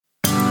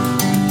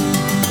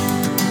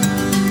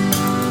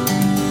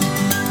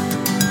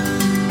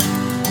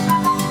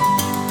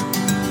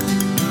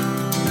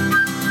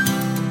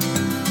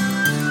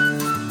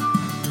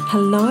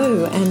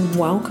Hello and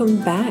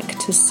welcome back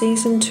to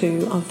Season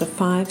 2 of the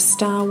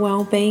 5-Star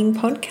Wellbeing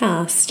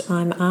Podcast.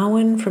 I'm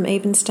Arwen from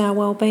Even Star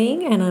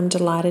Wellbeing and I'm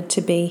delighted to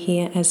be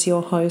here as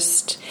your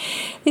host.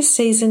 This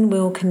season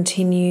will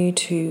continue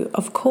to,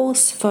 of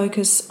course,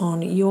 focus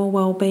on your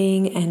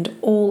wellbeing and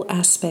all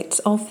aspects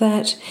of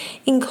that,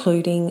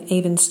 including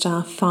Even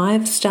Star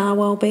 5-Star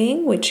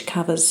Wellbeing, which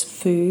covers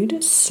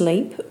food,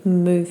 sleep,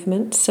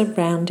 movement,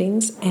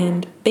 surroundings,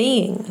 and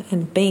being.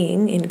 And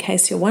being, in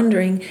case you're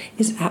wondering,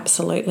 is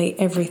absolutely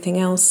everything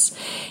else.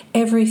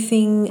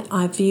 Everything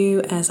I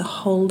view as a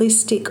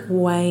holistic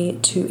way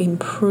to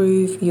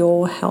improve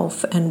your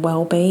health and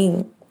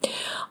well-being.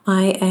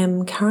 I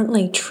am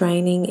currently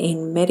training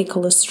in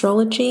medical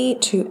astrology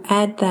to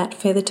add that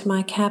feather to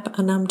my cap,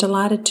 and I'm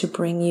delighted to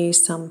bring you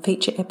some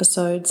feature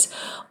episodes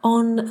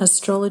on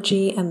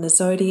astrology and the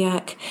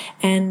zodiac,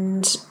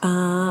 and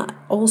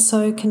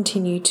also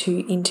continue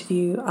to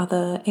interview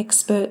other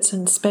experts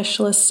and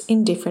specialists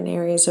in different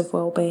areas of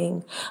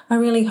well-being. I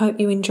really hope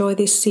you enjoy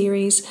this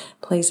series.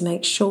 Please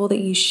make sure that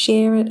you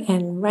share it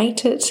and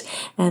rate it,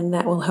 and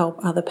that will help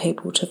other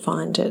people to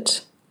find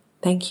it.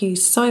 Thank you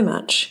so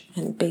much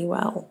and be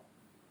well.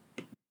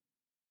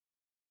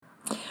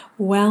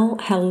 Well,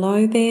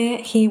 hello there.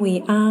 Here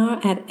we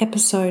are at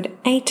episode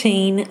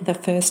 18, the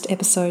first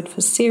episode for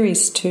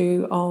series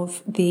 2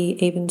 of the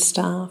Even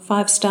Star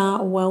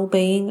 5-Star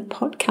Wellbeing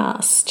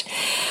Podcast.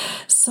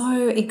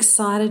 So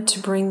excited to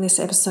bring this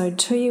episode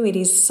to you. It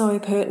is so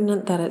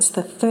pertinent that it's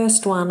the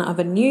first one of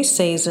a new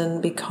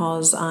season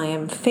because I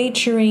am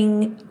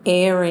featuring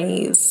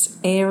Aries.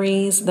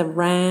 Aries, the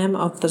ram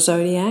of the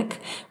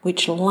zodiac,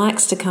 which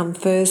likes to come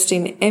first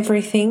in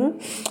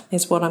everything,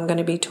 is what I'm going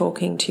to be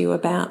talking to you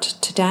about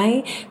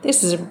today.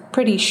 This is a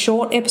pretty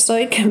short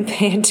episode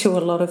compared to a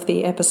lot of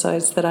the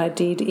episodes that I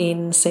did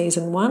in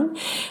season 1,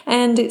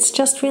 and it's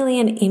just really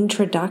an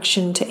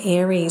introduction to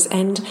Aries.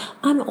 And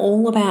I'm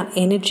all about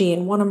energy,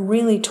 and what I'm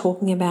really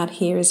talking about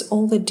here is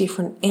all the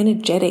different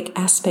energetic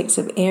aspects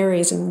of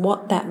Aries and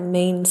what that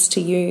means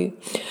to you.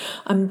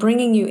 I'm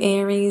bringing you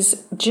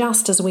Aries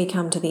just as we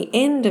come to the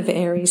end of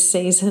Aries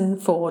season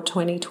for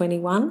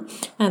 2021,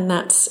 and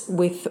that's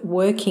with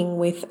working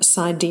with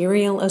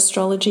sidereal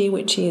astrology,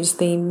 which is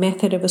the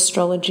method of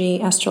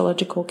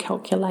astrological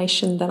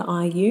calculation that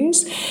I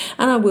use,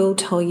 and I will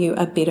tell you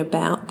a bit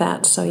about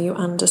that so you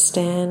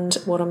understand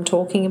what I'm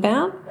talking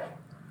about.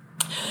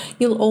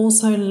 You'll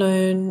also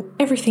learn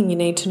everything you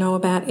need to know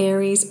about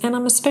Aries, and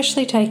I'm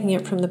especially taking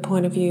it from the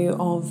point of view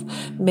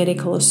of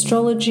medical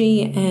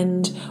astrology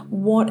and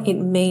what it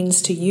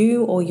means to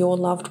you or your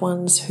loved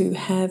ones who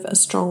have a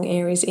strong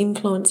Aries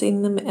influence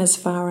in them, as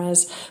far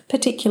as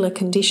particular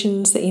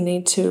conditions that you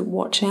need to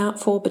watch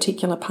out for,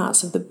 particular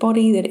parts of the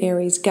body that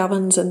Aries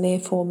governs and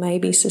therefore may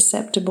be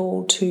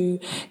susceptible to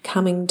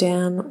coming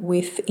down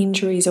with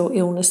injuries or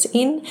illness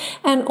in,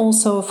 and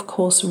also, of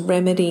course,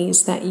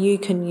 remedies that you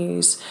can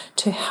use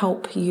to help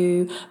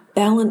you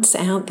balance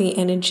out the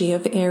energy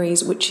of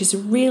Aries, which is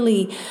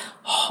really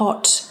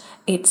hot.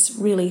 It's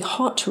really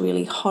hot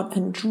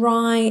and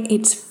dry.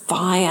 It's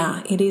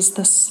fire. It is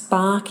the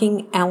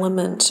sparking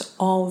element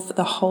of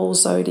the whole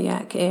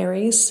zodiac,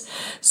 Aries.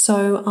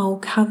 So I'll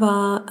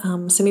cover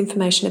some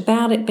information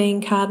about it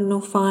being cardinal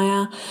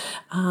fire,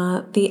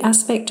 the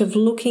aspect of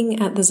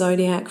looking at the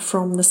zodiac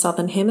from the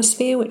southern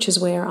hemisphere, which is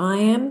where I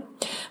am,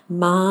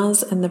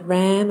 Mars and the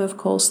ram, of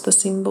course, the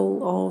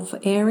symbol of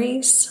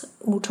Aries.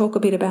 We'll talk a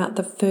bit about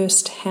the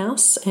first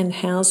house and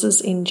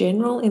houses in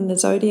general in the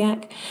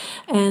zodiac,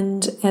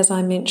 and as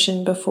I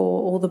mentioned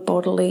before, all the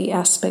bodily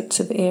aspects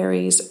of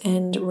Aries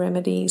and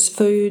remedies,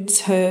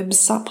 foods, herbs,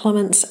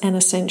 supplements and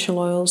essential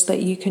oils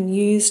that you can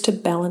use to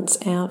balance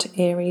out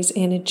Aries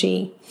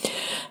energy.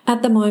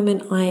 At the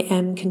moment, I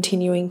am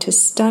continuing to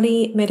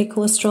study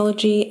medical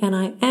astrology, and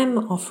I am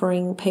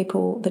offering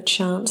people the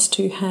chance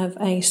to have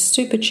a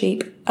super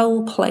cheap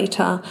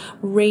L-Plater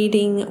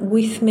reading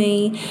with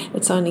me.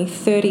 It's only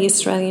 $30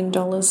 Australian,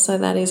 so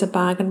that is a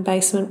bargain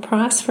basement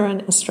price for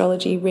an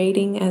astrology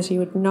reading, as you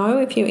would know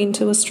if you're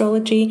into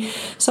astrology.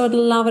 So I'd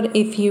love it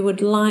if you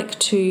would like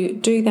to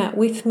do that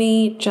with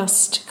me.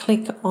 Just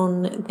click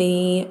on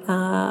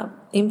the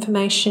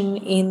information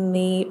in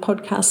the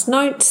podcast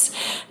notes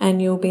and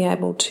you'll be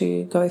able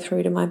to go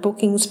through to my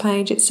bookings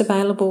page. It's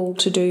available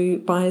to do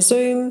by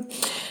Zoom,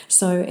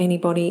 so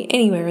anybody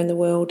anywhere in the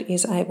world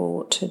is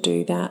able to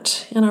do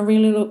that. And I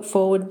really look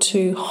forward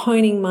to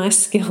honing my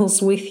skills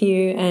with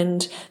you,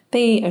 and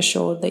be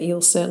assured that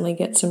you'll certainly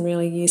get some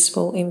really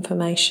useful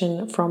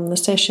information from the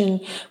session,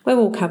 where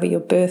we'll cover your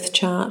birth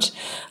chart,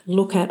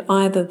 look at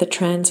either the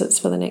transits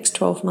for the next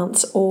 12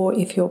 months, or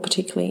if you're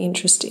particularly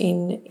interested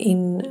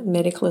in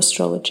medical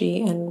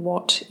astrology and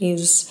what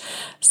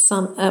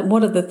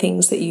are the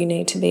things that you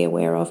need to be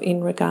aware of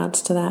in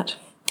regards to that.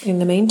 In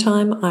the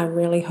meantime, I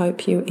really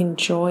hope you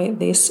enjoy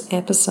this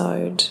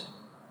episode.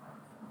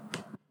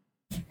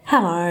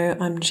 Hello,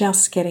 I'm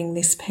just getting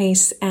this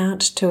piece out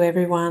to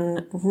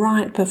everyone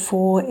right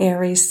before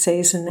Aries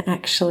season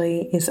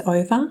actually is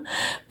over,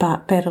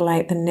 but better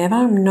late than never.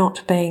 I'm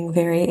not being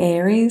very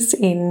Aries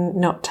in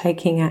not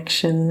taking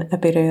action a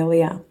bit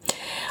earlier.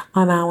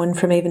 I'm Arwen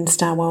from Even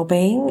Star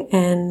Wellbeing,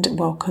 and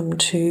welcome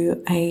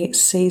to a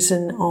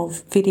season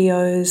of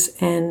videos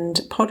and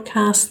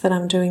podcasts that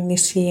I'm doing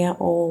this year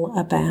all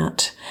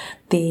about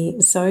the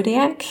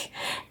zodiac,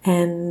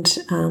 and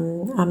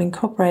I'm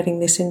incorporating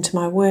this into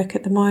my work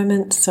at the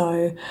moment,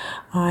 so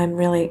I'm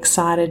really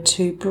excited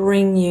to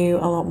bring you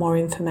a lot more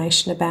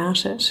information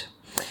about it.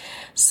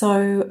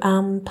 So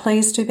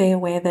please do be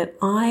aware that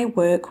I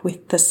work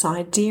with the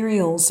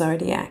sidereal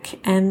zodiac,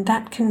 and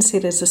that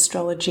considers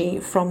astrology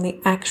from the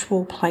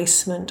actual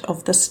placement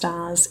of the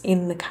stars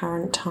in the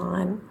current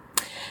time.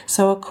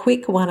 So a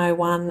quick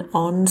 101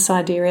 on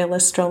sidereal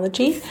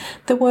astrology.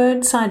 The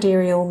word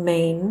sidereal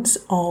means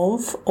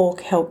of or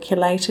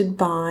calculated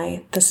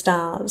by the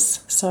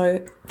stars.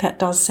 So that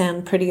does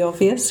sound pretty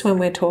obvious when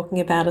we're talking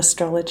about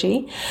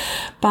astrology,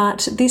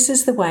 but this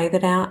is the way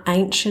that our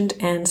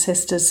ancient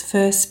ancestors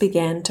first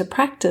began to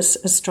practice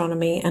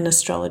astronomy and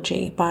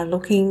astrology, by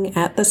looking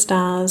at the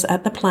stars,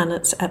 at the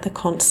planets, at the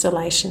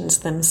constellations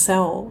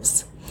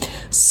themselves.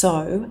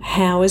 So,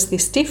 how is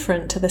this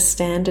different to the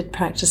standard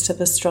practice of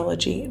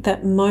astrology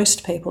that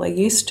most people are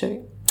used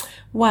to?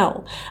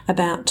 Well,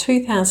 about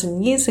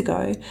 2,000 years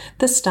ago,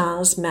 the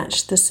stars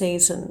matched the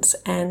seasons,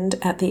 and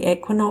at the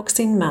equinox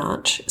in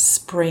March,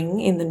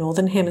 spring in the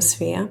Northern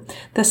Hemisphere,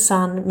 the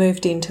sun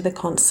moved into the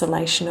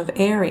constellation of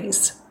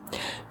Aries.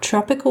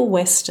 Tropical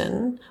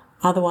Western,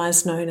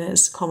 otherwise known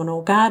as common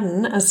or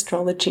garden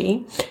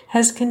astrology,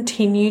 has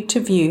continued to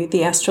view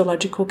the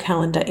astrological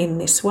calendar in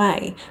this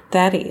way.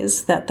 That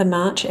is, that the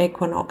March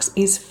equinox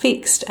is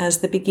fixed as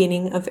the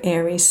beginning of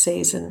Aries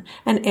season,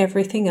 and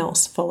everything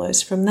else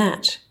follows from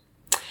that.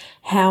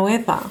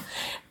 However,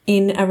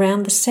 in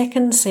around the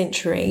 2nd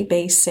century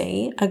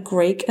BC, a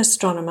Greek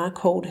astronomer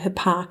called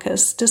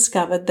Hipparchus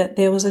discovered that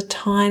there was a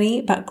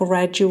tiny but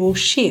gradual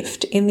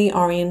shift in the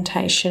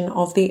orientation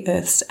of the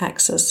Earth's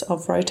axis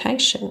of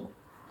rotation.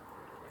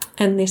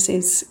 And this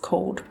is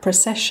called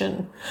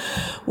precession.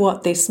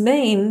 What this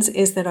means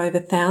is that over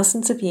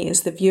thousands of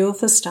years, the view of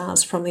the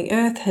stars from the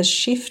Earth has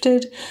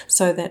shifted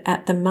so that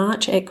at the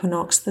March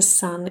equinox, the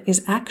sun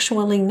is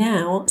actually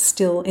now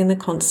still in the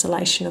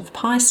constellation of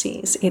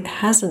Pisces. It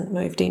hasn't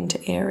moved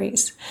into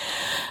Aries,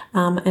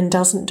 and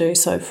doesn't do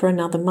so for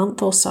another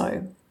month or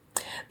so.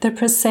 The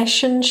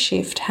precession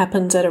shift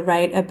happens at a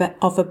rate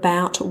of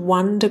about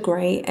 1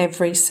 degree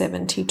every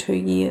 72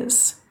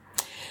 years.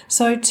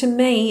 So to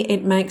me,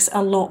 it makes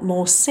a lot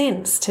more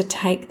sense to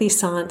take the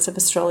science of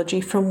astrology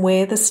from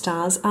where the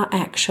stars are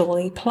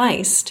actually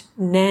placed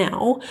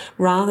now,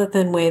 rather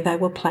than where they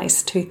were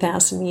placed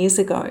 2,000 years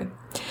ago.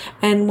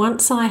 And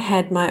once I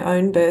had my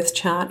own birth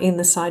chart in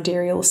the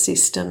sidereal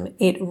system,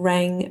 it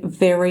rang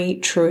very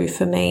true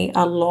for me,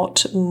 a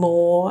lot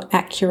more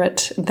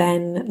accurate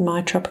than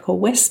my tropical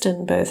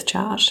Western birth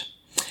chart.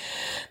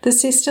 The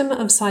system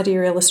of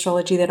sidereal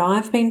astrology that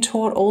I've been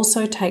taught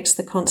also takes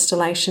the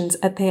constellations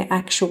at their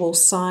actual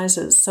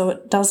sizes, so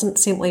it doesn't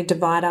simply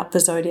divide up the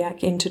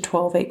zodiac into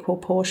 12 equal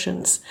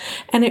portions.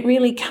 And it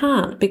really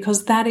can't,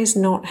 because that is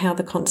not how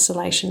the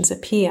constellations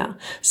appear.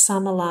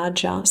 Some are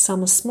larger,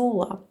 some are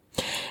smaller.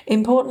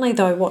 Importantly,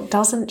 though, what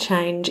doesn't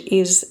change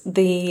is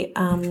the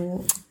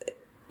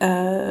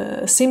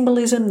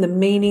symbolism, the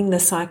meaning, the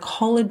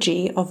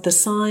psychology of the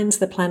signs,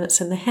 the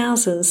planets and the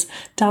houses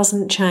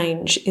doesn't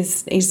change,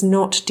 is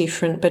not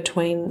different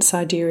between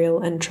sidereal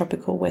and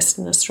tropical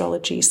Western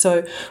astrology.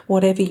 So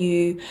whatever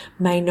you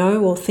may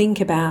know or think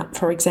about,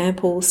 for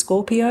example,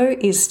 Scorpio,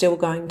 is still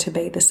going to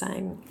be the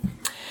same.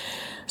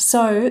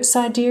 So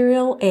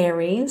sidereal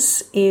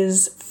Aries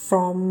is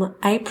from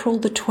April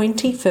the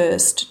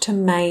 21st to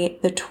May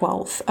the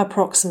 12th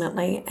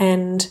approximately,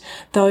 and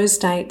those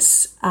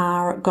dates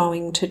are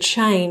going to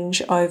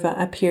change over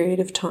a period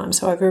of time.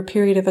 So over a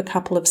period of a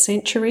couple of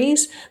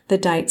centuries, the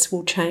dates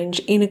will change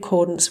in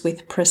accordance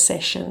with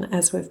precession,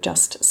 as we've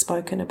just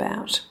spoken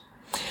about.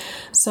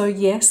 So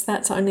yes,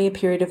 that's only a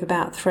period of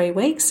about 3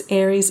 weeks.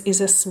 Aries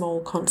is a small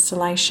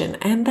constellation,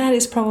 and that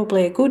is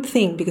probably a good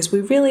thing, because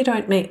we really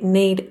don't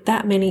need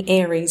that many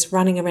Aries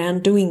running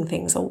around doing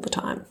things all the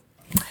time.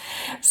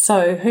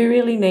 So who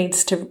really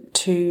needs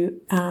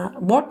to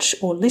watch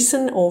or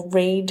listen or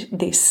read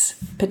this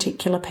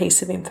particular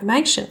piece of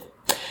information?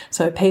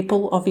 So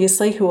people,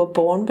 obviously, who are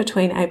born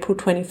between April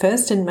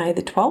 21st and May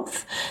the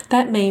 12th,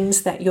 that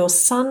means that your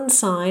sun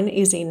sign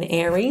is in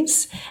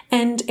Aries,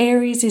 and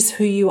Aries is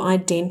who you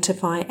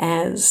identify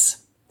as.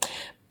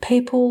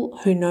 People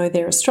who know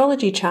their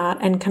astrology chart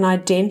and can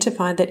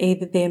identify that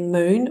either their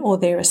moon or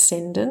their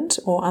ascendant,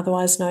 or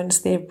otherwise known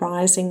as their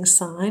rising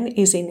sign,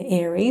 is in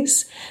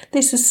Aries,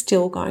 this is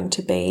still going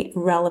to be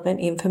relevant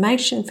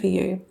information for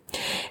you.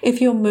 If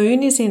your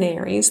moon is in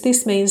Aries,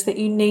 this means that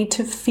you need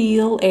to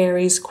feel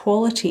Aries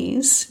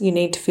qualities. You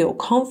need to feel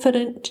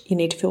confident, you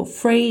need to feel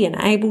free and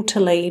able to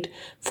lead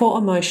for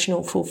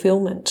emotional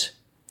fulfillment.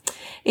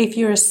 If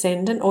your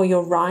ascendant or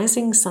your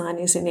rising sign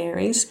is in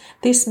Aries,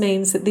 this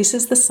means that this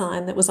is the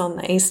sign that was on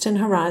the eastern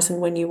horizon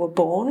when you were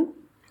born,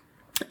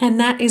 and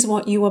that is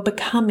what you are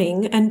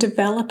becoming and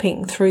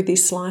developing through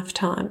this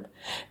lifetime.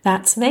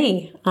 That's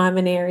me. I'm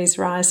an Aries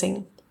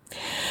rising.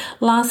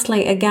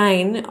 Lastly,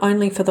 again,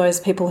 only for those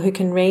people who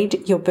can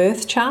read your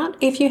birth chart,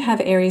 if you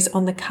have Aries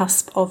on the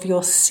cusp of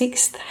your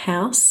 6th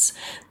house,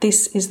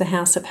 this is the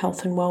house of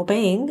health and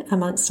well-being,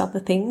 amongst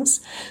other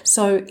things.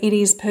 So it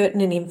is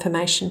pertinent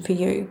information for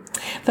you.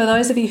 For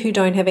those of you who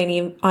don't have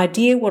any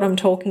idea what I'm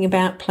talking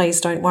about, please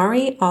don't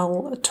worry.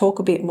 I'll talk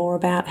a bit more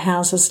about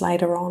houses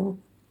later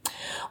on.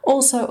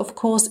 Also, of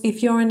course,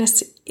 if you're in a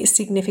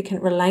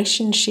significant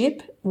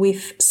relationship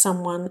with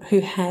someone who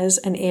has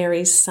an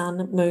Aries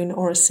sun, moon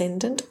or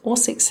ascendant or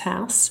 6th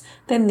house,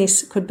 then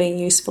this could be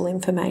useful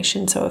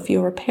information. So if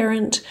you're a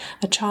parent,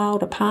 a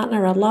child, a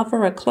partner, a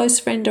lover, a close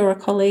friend or a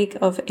colleague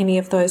of any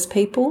of those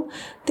people,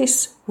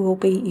 this will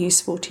be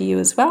useful to you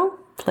as well.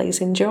 Please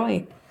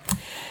enjoy.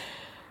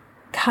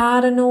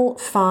 Cardinal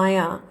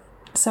fire.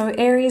 So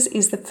Aries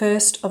is the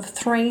first of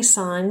 3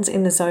 signs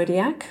in the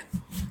zodiac.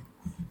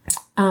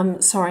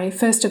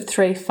 First of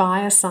 3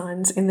 fire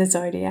signs in the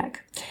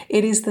zodiac.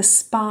 It is the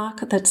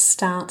spark that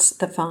starts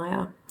the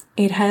fire.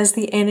 It has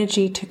the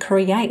energy to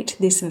create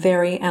this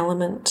very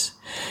element.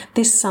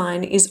 This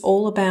sign is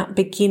all about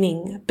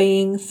beginning,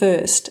 being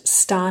first,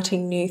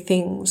 starting new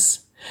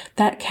things.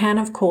 That can,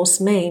 of course,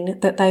 mean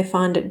that they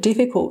find it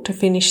difficult to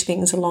finish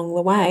things along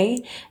the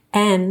way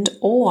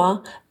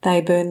or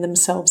they burn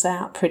themselves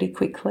out pretty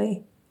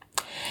quickly.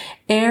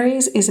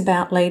 Aries is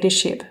about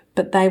leadership,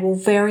 but they will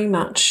very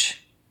much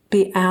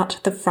be out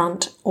the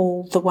front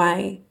all the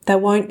way. They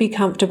won't be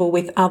comfortable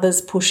with others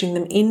pushing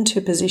them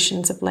into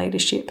positions of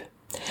leadership.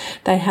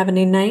 They have an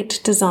innate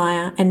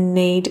desire and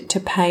need to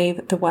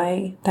pave the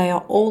way. They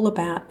are all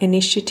about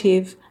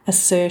initiative,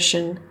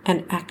 assertion,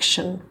 and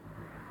action.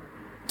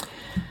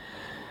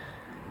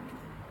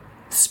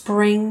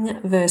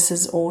 Spring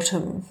versus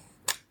autumn.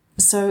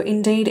 So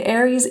indeed,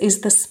 Aries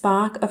is the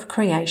spark of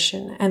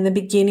creation and the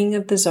beginning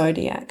of the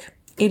zodiac.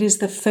 It is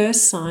the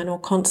first sign or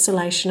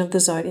constellation of the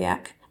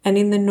zodiac. And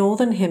in the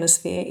Northern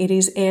Hemisphere, it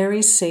is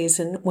Aries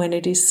season when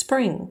it is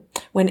spring,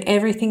 when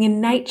everything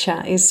in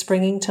nature is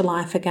springing to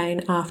life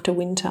again after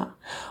winter.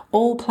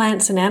 All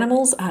plants and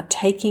animals are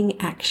taking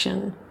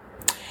action.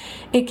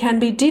 It can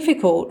be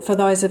difficult for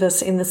those of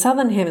us in the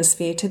Southern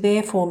Hemisphere to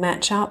therefore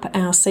match up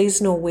our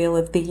seasonal wheel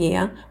of the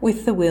year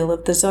with the wheel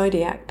of the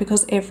zodiac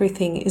because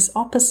everything is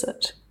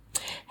opposite.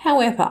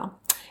 However,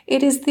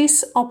 it is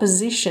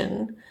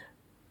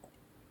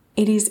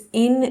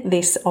in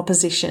this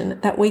opposition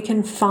that we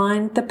can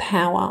find the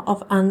power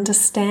of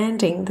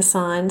understanding the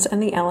signs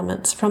and the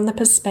elements from the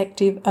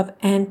perspective of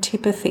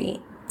antipathy,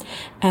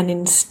 an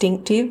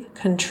instinctive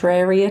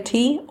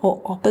contrariety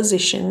or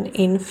opposition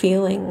in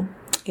feeling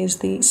is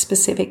the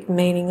specific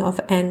meaning of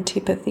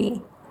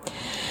antipathy.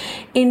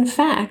 In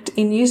fact,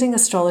 in using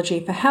astrology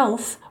for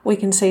health, we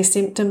can see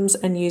symptoms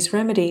and use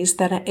remedies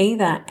that are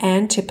either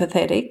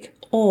antipathetic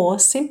or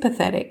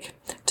sympathetic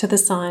to the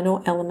sign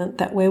or element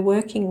that we're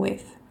working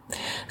with.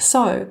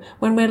 So,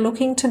 when we're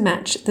looking to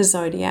match the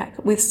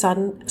zodiac with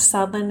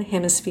southern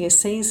hemisphere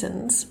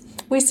seasons,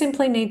 we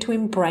simply need to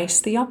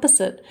embrace the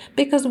opposite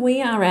because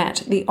we are at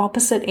the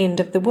opposite end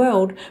of the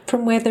world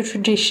from where the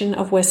tradition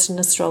of Western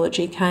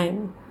astrology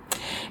came.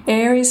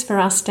 Aries for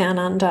us down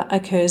under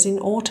occurs in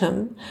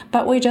autumn,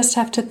 but we just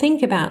have to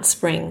think about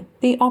spring,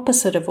 the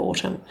opposite of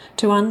autumn,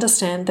 to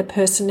understand the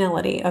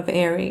personality of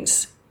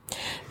Aries.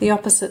 The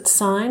opposite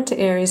sign to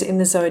Aries in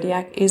the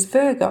zodiac is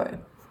Virgo.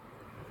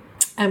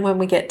 And when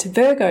we get to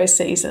Virgo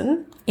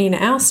season, in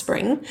our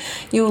spring,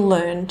 you'll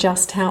learn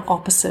just how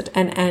opposite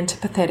and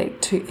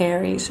antipathetic to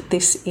Aries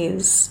this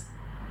is.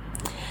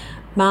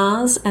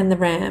 Mars and the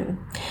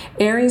Ram.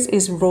 Aries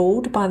is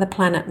ruled by the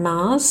planet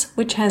Mars,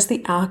 which has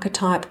the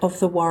archetype of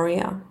the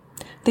warrior.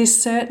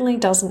 This certainly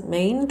doesn't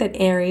mean that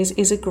Aries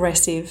is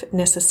aggressive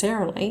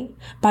necessarily,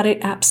 but it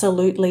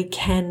absolutely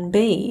can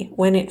be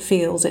when it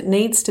feels it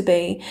needs to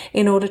be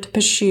in order to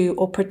pursue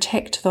or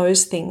protect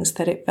those things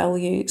that it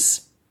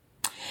values.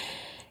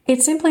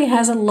 It simply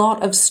has a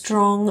lot of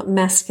strong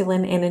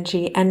masculine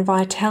energy and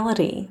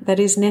vitality that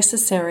is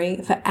necessary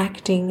for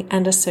acting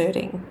and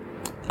asserting.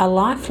 A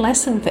life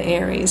lesson for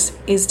Aries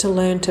is to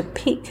learn to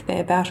pick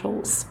their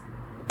battles.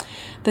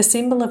 The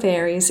symbol of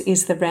Aries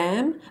is the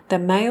ram, the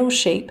male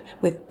sheep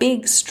with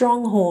big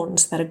strong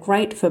horns that are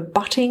great for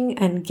butting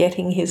and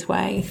getting his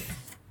way.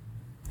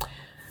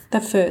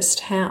 The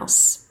first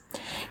house.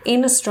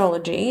 In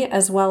astrology,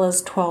 as well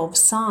as 12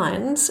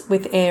 signs,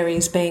 with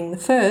Aries being the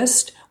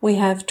first, we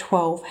have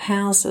 12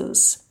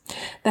 houses.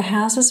 The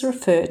houses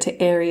refer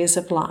to areas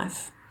of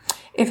life.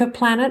 If a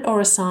planet or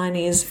a sign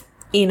is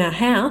in a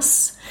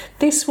house,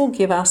 this will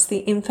give us the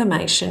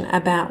information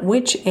about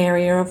which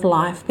area of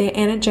life their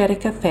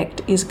energetic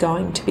effect is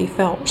going to be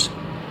felt.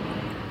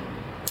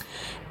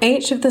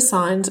 Each of the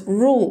signs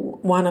rule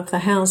one of the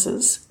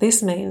houses.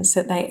 This means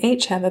that they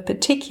each have a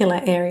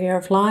particular area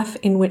of life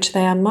in which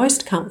they are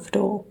most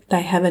comfortable.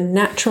 They have a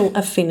natural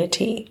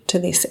affinity to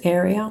this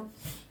area.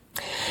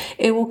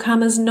 It will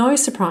come as no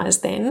surprise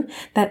then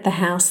that the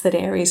house that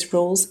Aries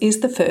rules is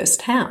the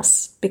first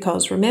house,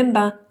 because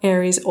remember,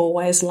 Aries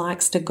always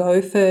likes to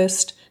go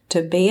first,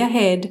 to be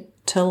ahead,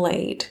 to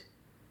lead.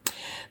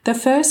 The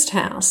first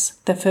house,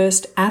 the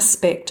first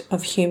aspect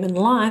of human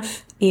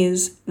life,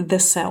 is the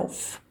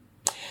self.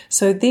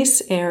 So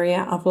this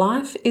area of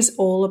life is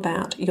all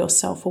about your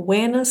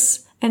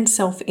self-awareness and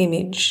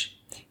self-image,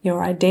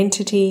 your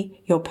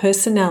identity, your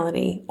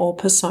personality or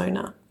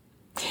persona,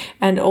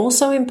 and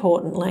also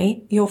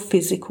importantly, your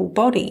physical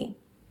body.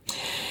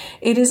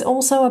 It is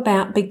also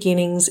about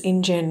beginnings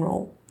in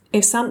general.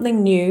 If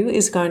something new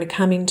is going to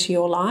come into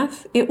your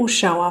life, it will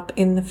show up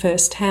in the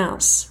first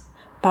house.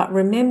 But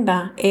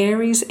remember,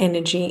 Aries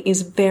energy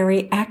is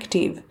very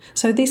active.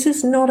 So this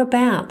is not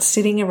about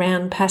sitting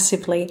around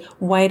passively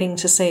waiting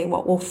to see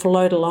what will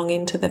float along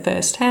into the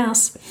first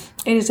house.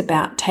 It is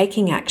about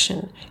taking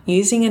action,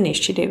 using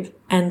initiative,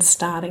 and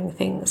starting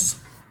things.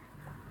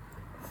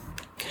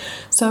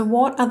 So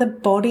what are the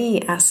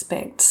body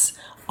aspects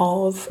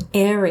of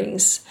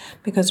Aries?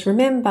 Because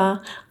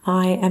remember,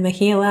 I am a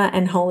healer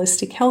and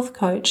holistic health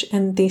coach,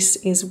 and this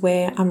is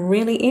where I'm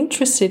really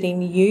interested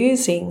in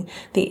using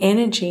the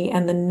energy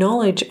and the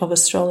knowledge of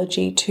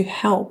astrology to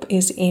help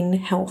is in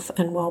health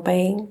and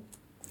well-being.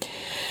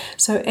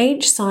 So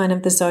each sign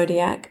of the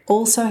zodiac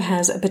also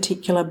has a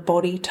particular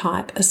body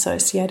type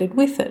associated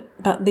with it,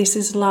 but this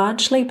is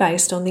largely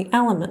based on the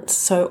elements.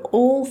 So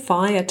all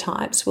fire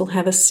types will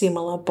have a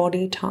similar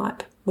body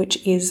type,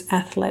 which is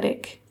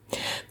athletic.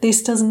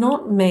 This does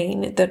not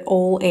mean that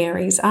all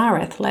Aries are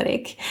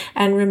athletic.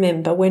 And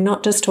remember, we're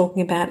not just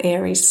talking about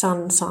Aries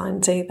sun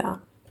signs either.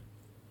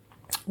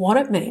 What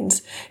it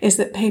means is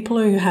that people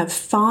who have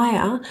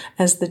fire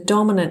as the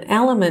dominant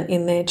element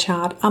in their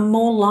chart are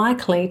more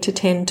likely to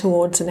tend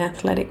towards an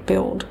athletic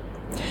build.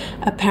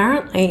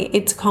 Apparently,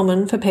 it's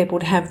common for people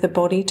to have the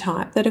body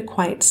type that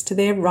equates to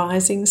their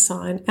rising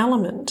sign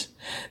element.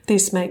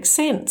 This makes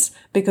sense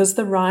because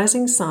the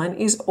rising sign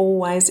is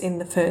always in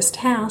the first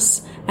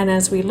house, and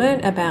as we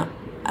learned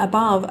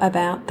above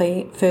about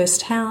the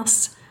first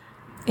house,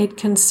 it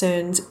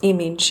concerns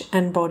image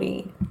and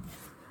body.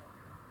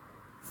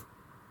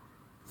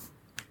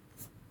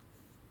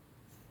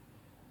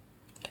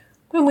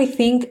 When we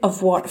think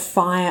of what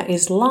fire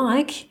is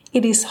like,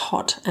 it is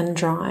hot and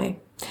dry.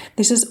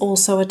 This is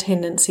also a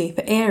tendency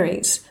for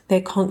Aries.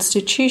 Their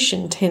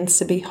constitution tends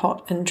to be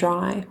hot and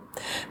dry.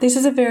 This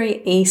is a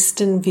very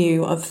Eastern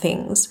view of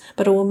things,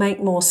 but it will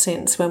make more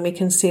sense when we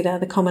consider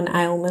the common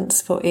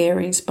ailments for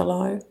Aries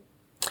below.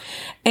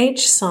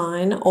 Each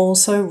sign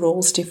also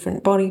rules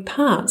different body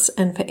parts,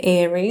 and for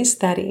Aries,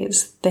 that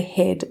is the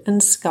head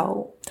and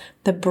skull,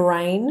 the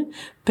brain,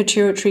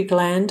 pituitary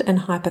gland and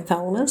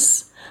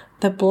hypothalamus,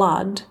 the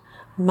blood,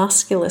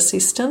 muscular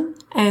system,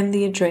 and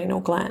the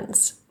adrenal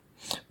glands.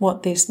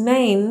 What this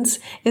means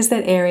is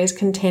that Aries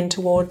can tend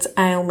towards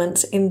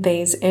ailments in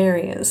these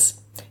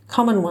areas.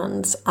 Common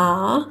ones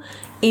are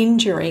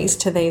injuries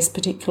to these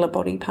particular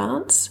body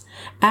parts,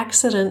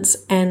 accidents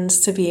and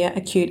severe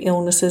acute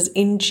illnesses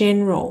in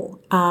general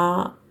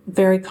are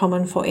very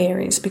common for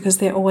Aries because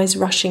they're always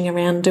rushing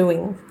around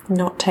doing,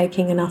 not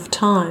taking enough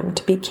time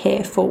to be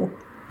careful.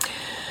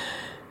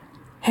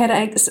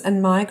 Headaches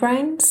and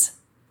migraines,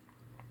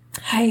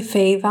 hay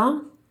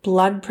fever,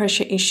 blood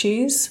pressure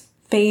issues,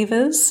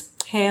 fevers,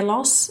 hair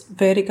loss,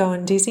 vertigo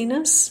and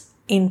dizziness,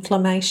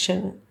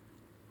 inflammation,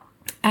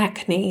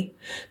 acne,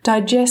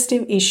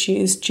 digestive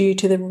issues due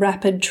to the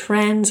rapid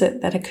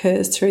transit that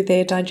occurs through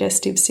their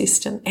digestive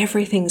system.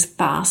 Everything's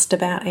fast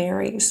about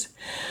Aries.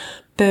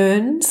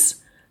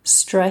 Burns,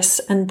 stress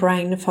and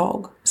brain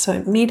fog.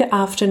 So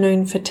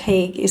mid-afternoon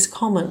fatigue is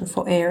common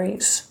for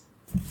Aries.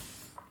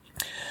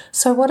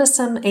 So what are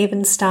some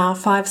even star,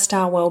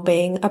 5-star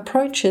well-being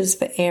approaches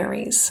for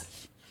Aries?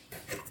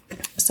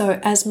 So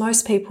as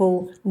most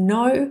people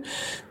know,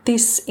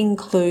 this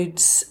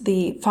includes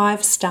the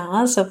 5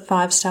 stars of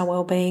 5-star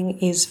well-being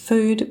is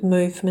food,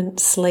 movement,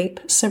 sleep,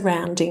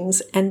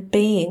 surroundings, and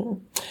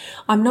being.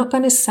 I'm not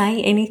going to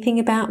say anything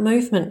about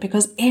movement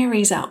because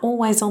Aries are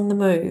always on the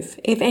move.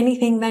 If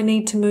anything, they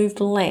need to move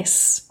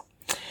less.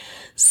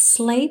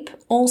 Sleep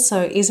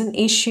also is an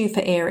issue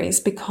for Aries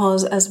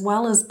because as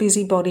well as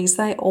busy bodies,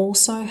 they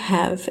also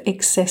have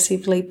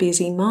excessively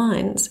busy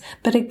minds.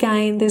 But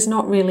again, there's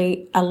not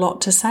really a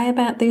lot to say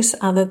about this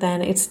other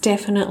than it's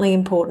definitely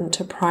important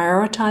to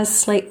prioritize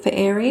sleep for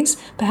Aries,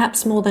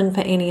 perhaps more than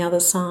for any other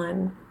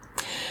sign.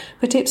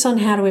 For tips on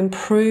how to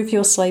improve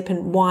your sleep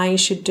and why you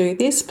should do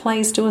this,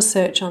 please do a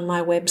search on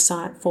my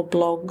website for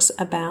blogs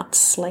about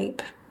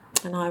sleep,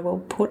 and I will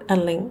put a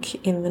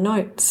link in the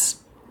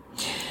notes.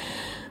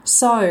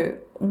 So,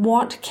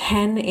 what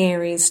can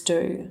Aries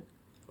do?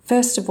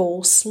 First of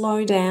all,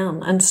 slow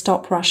down and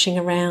stop rushing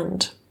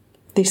around.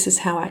 This is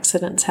how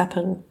accidents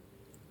happen.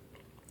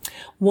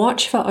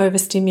 Watch for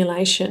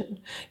overstimulation.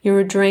 Your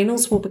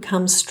adrenals will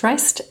become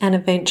stressed and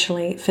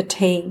eventually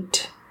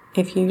fatigued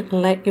if you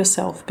let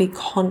yourself be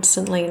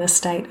constantly in a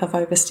state of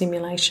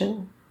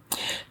overstimulation.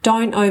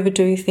 Don't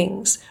overdo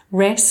things.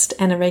 Rest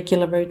and a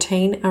regular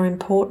routine are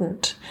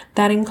important.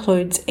 That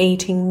includes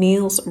eating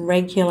meals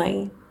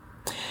regularly.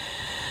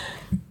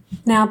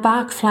 Now,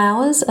 Bach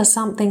flowers are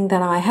something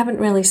that I haven't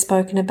really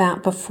spoken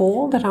about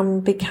before, but I'm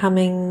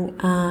becoming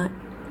more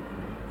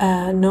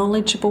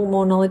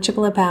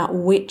knowledgeable about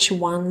which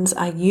ones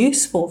are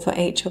useful for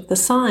each of the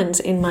signs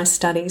in my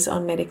studies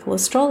on medical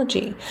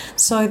astrology.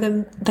 So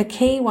the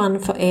key one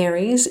for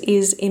Aries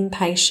is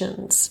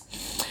impatience.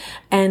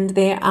 And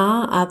there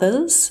are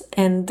others,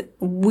 and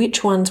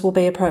which ones will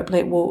be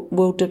appropriate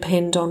will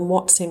depend on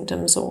what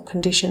symptoms or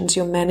conditions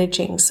you're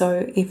managing.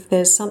 So if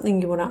there's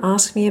something you want to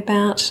ask me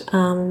about,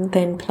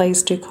 then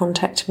please do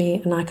contact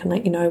me and I can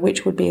let you know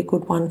which would be a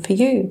good one for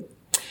you.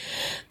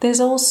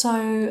 There's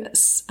also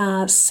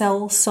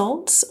cell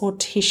salts or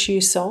tissue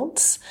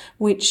salts,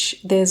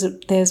 which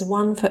there's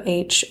one for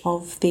each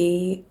of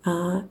the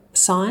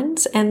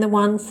signs, and the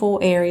one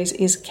for Aries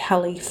is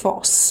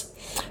Caliphos.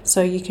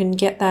 So you can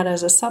get that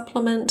as a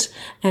supplement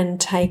and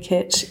take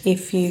it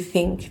if you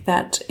think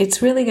that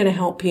it's really going to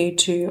help you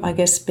to, I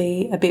guess,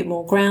 be a bit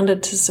more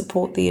grounded, to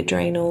support the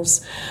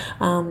adrenals,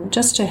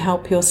 just to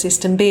help your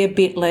system be a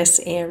bit less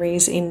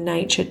Aries in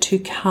nature, to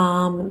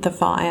calm the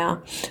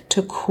fire,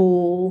 to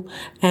cool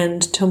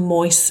and to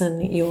moisten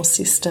your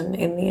system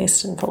in the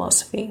Eastern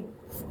philosophy.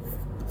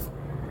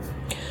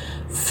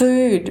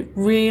 Food,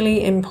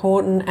 really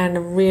important and a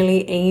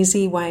really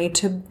easy way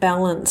to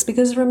balance,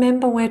 because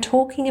remember, we're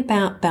talking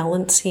about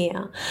balance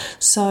here.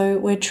 So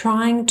we're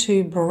trying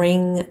to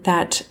bring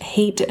that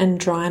heat and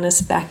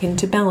dryness back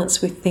into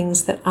balance with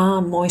things that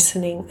are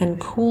moistening and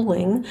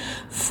cooling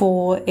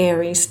for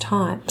Aries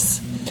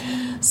types.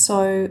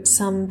 So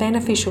some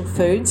beneficial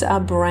foods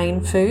are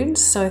brain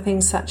foods, so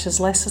things such as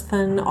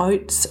lecithin,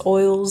 oats,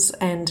 oils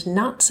and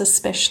nuts,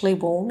 especially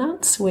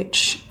walnuts,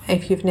 which,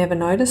 if you've never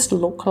noticed,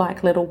 look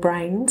like little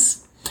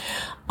brains.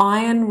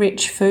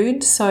 Iron-rich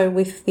food, so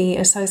with the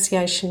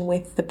association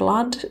with the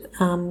blood,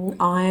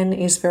 iron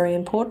is very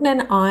important,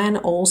 and iron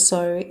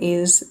also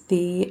is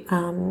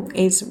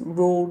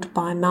ruled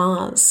by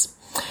Mars.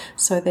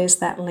 So there's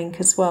that link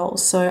as well.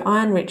 So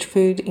iron-rich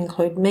food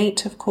include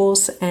meat, of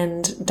course,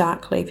 and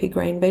dark leafy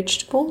green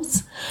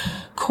vegetables.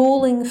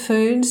 Cooling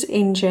foods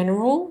in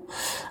general,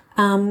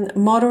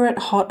 moderate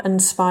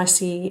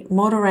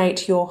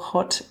your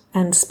hot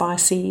and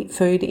spicy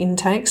food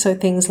intake. So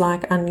things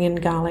like onion,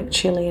 garlic,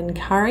 chili, and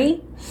curry.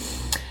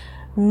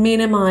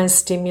 Minimize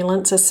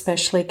stimulants,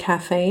 especially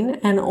caffeine,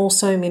 and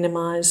also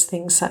minimize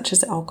things such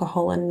as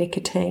alcohol and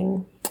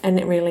nicotine,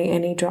 and really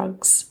any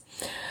drugs.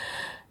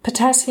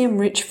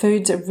 Potassium-rich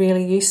foods are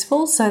really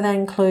useful, so that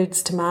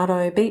includes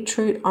tomato,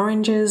 beetroot,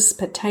 oranges,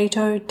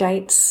 potato,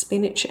 dates,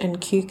 spinach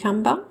and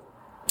cucumber.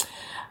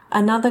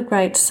 Another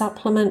great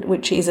supplement,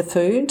 which is a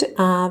food,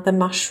 are the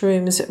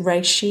mushrooms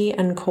reishi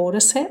and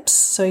cordyceps.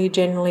 So you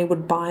generally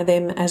would buy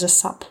them as a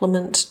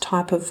supplement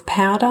type of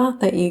powder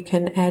that you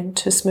can add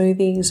to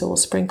smoothies or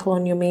sprinkle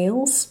on your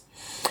meals.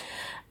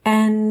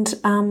 And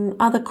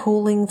other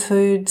cooling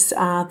foods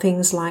are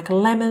things like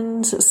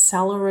lemons,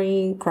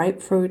 celery,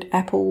 grapefruit,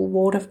 apple,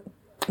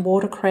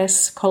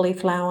 watercress,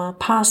 cauliflower,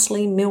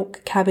 parsley,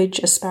 milk, cabbage,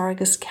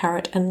 asparagus,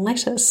 carrot and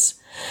lettuce.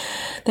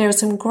 There are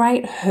some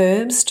great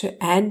herbs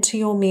to add to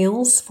your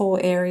meals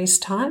for Aries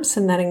types,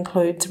 and that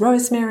includes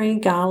rosemary,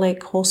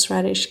 garlic,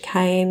 horseradish,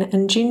 cayenne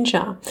and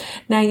ginger.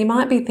 Now you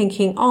might be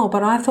thinking, oh,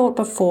 but I thought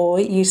before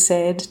you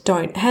said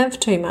don't have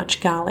too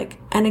much garlic.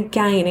 And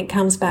again, it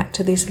comes back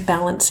to this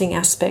balancing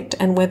aspect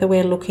and whether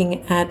we're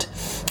looking at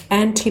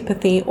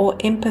antipathy or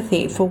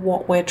empathy for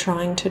what we're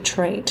trying to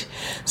treat.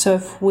 So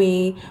if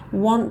we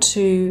want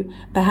to,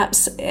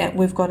 perhaps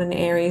we've got an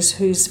Aries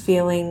who's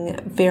feeling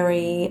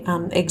very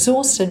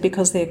exhausted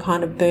because they're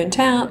kind of burnt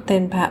out,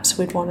 then perhaps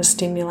we'd want to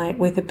stimulate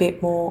with a bit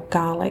more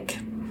garlic.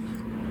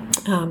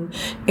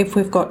 If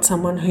we've got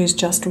someone who's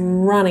just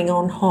running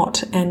on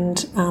hot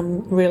and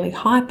really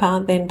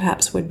hyper, then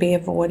perhaps we'd be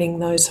avoiding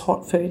those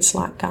hot foods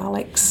like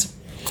garlics.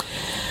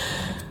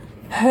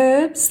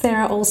 Herbs, there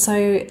are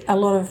also a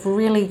lot of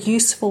really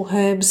useful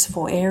herbs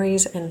for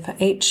Aries and for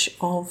each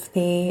of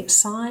the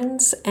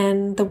signs,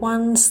 and the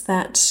ones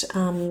that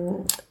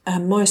are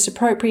most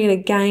appropriate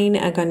again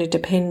are going to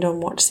depend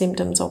on what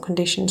symptoms or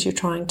conditions you're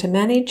trying to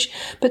manage,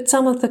 but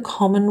some of the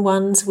common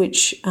ones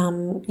which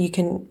you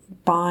can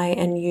buy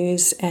and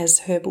use as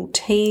herbal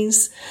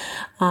teas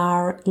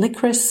are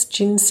licorice,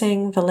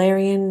 ginseng,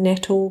 valerian,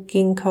 nettle,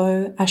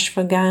 ginkgo,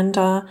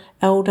 ashwagandha,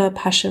 elder,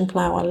 passion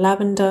flower,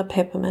 lavender,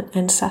 peppermint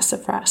and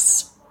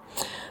sassafras.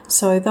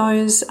 So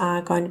those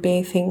are going to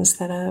be things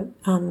that are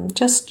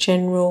just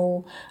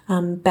general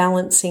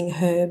balancing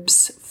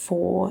herbs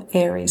for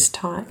Aries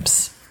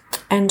types,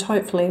 and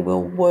hopefully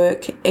will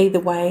work either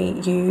way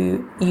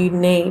you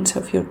need.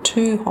 So if you're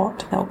too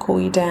hot, they'll cool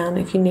you down.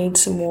 If you need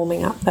some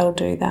warming up, they'll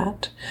do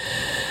that.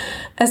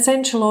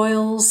 Essential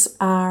oils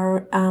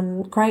are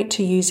great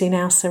to use in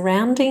our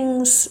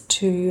surroundings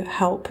to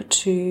help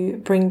to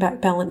bring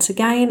back balance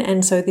again,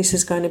 and so this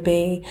is going to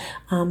be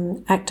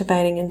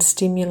activating and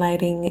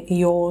stimulating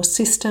your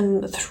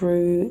system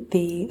through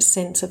the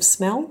sense of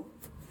smell.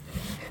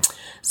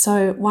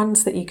 So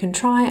ones that you can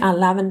try are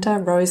lavender,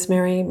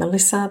 rosemary,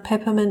 melissa,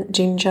 peppermint,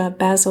 ginger,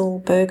 basil,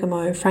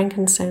 bergamot,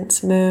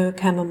 frankincense, myrrh,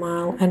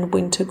 chamomile, and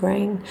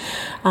wintergreen.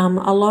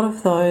 A lot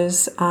of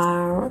those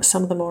are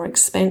some of the more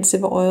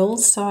expensive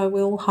oils, so I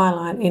will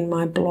highlight in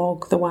my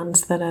blog the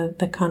ones that are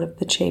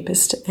the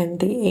cheapest and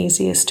the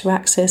easiest to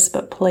access,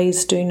 but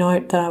please do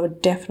note that I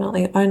would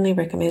definitely only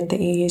recommend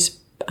that you use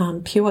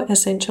pure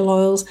essential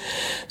oils.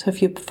 So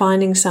if you're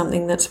finding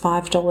something that's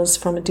 $5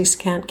 from a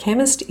discount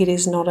chemist, it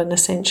is not an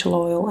essential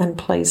oil, and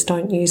please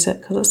don't use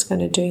it because it's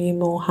going to do you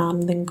more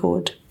harm than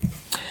good.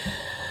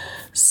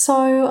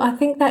 So I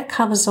think that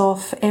covers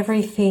off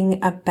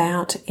everything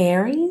about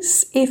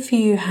Aries. If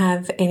you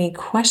have any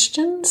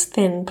questions,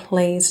 then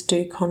please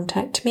do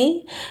contact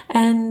me.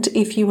 And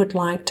if you would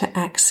like to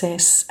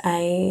access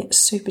a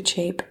super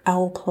cheap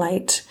owl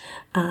plate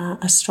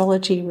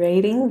astrology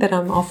reading that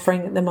I'm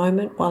offering at the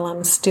moment while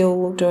I'm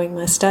still doing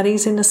my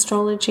studies in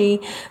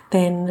astrology,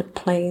 then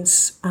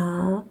please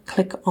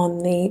click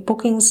on the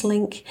bookings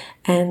link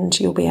and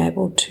you'll be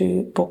able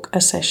to book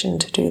a session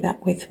to do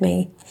that with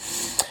me.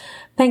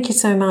 Thank you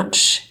so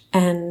much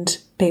and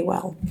be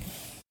well.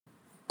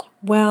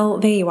 Well,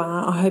 there you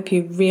are. I hope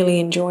you really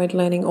enjoyed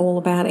learning all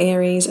about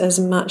Aries as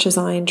much as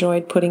I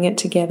enjoyed putting it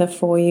together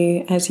for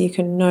you. As you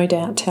can no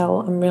doubt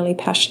tell, I'm really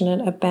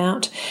passionate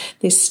about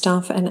this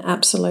stuff and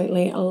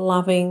absolutely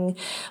loving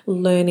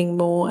learning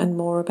more and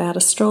more about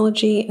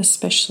astrology,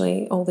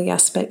 especially all the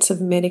aspects of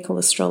medical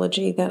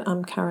astrology that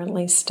I'm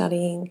currently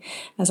studying.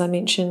 As I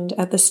mentioned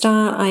at the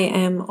start, I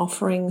am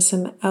offering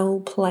some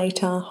L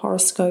Plater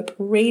horoscope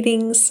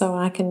readings so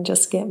I can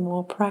just get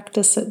more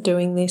practice at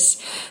doing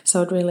this.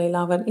 So I'd really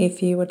love it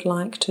if you would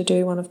like to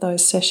do one of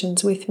those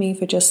sessions with me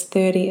for just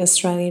 $30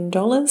 Australian.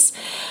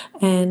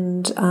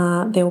 And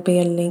there will be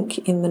a link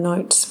in the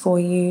notes for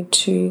you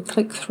to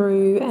click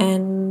through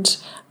and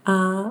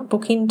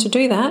book in to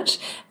do that.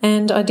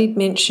 And I did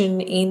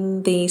mention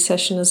in the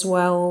session as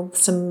well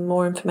some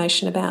more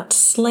information about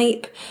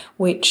sleep,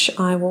 which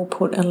I will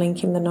put a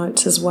link in the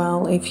notes as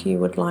well if you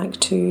would like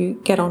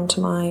to get onto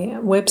my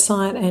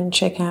website and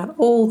check out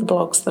all the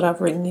blogs that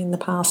I've written in the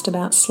past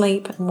about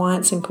sleep and why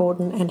it's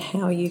important and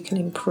how you can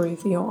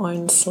improve your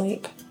own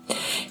sleep.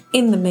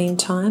 In the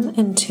meantime,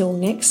 until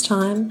next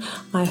time,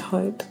 I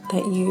hope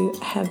that you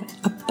have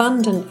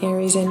abundant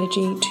Aries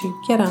energy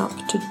to get up,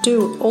 to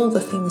do all the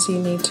things you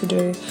need to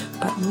do,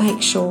 but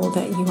make sure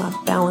that you are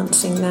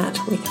balancing that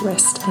with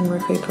rest and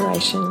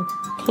recuperation.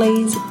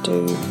 Please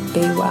do be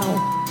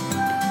well.